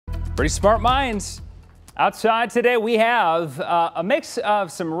Pretty smart minds. Outside today, we have a mix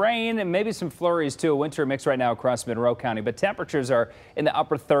of some rain and maybe some flurries too. A winter mix right now across Monroe County, but temperatures are in the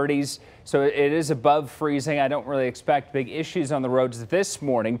upper 30s, so it is above freezing. I don't really expect big issues on the roads this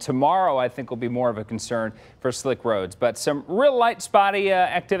morning. Tomorrow, I think, will be more of a concern for slick roads, but some real light spotty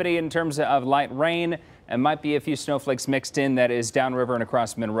activity in terms of light rain. And might be a few snowflakes mixed in that is downriver and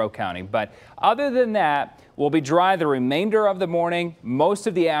across Monroe County. But other than that, we'll be dry the remainder of the morning, most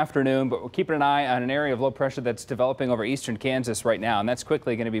of the afternoon, but we're keeping an eye on an area of low pressure that's developing over eastern Kansas right now, and that's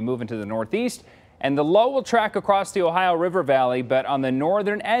quickly going to be moving to the northeast. And the low will track across the Ohio River Valley, but on the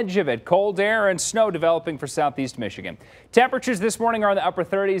northern edge of it, cold air and snow developing for southeast Michigan. Temperatures this morning are in the upper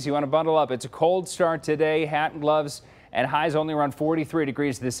 30s. You want to bundle up. It's a cold start today, hat and gloves. And highs only around 43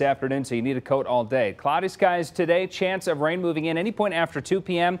 degrees this afternoon, so you need a coat all day. Cloudy skies today, chance of rain moving in any point after 2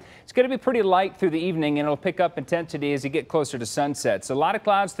 p.m. It's going to be pretty light through the evening, and it'll pick up intensity as you get closer to sunset. So a lot of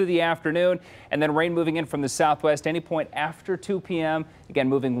clouds through the afternoon, and then rain moving in from the southwest any point after 2 p.m. Again,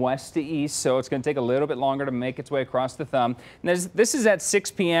 moving west to east, so it's going to take a little bit longer to make its way across the thumb. And this is at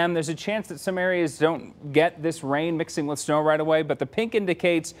 6 p.m. There's a chance that some areas don't get this rain mixing with snow right away, but the pink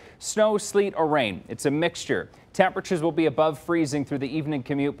indicates snow, sleet, or rain. It's a mixture. Temperatures will be above freezing through the evening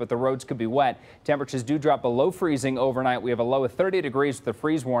commute, but the roads could be wet. Temperatures do drop below freezing overnight. We have a low of 30 degrees with the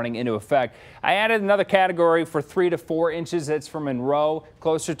freeze warning into effect. I added another category for 3 to 4 inches. That's for Monroe,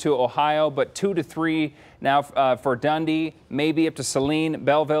 closer to Ohio, but 2 to 3 now for Dundee, maybe up to Saline,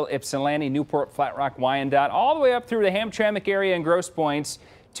 Belleville, Ypsilanti, Newport, Flat Rock, Wyandotte, all the way up through the Hamtramck area and Grosse Points.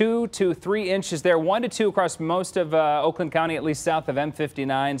 2 to 3 inches there, 1 to 2 across most of Oakland County, at least south of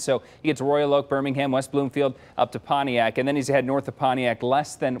M59. So you get to Royal Oak, Birmingham, West Bloomfield, up to Pontiac. And then as you head north of Pontiac,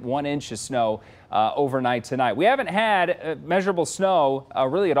 less than 1 inch of snow overnight tonight. We haven't had measurable snow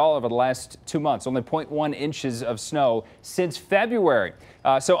really at all over the last 2 months, only 0.1 inches of snow since February.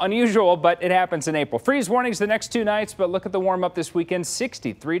 So unusual, but it happens in April. Freeze warnings the next 2 nights, but look at the warm up this weekend,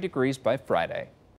 63 degrees by Friday.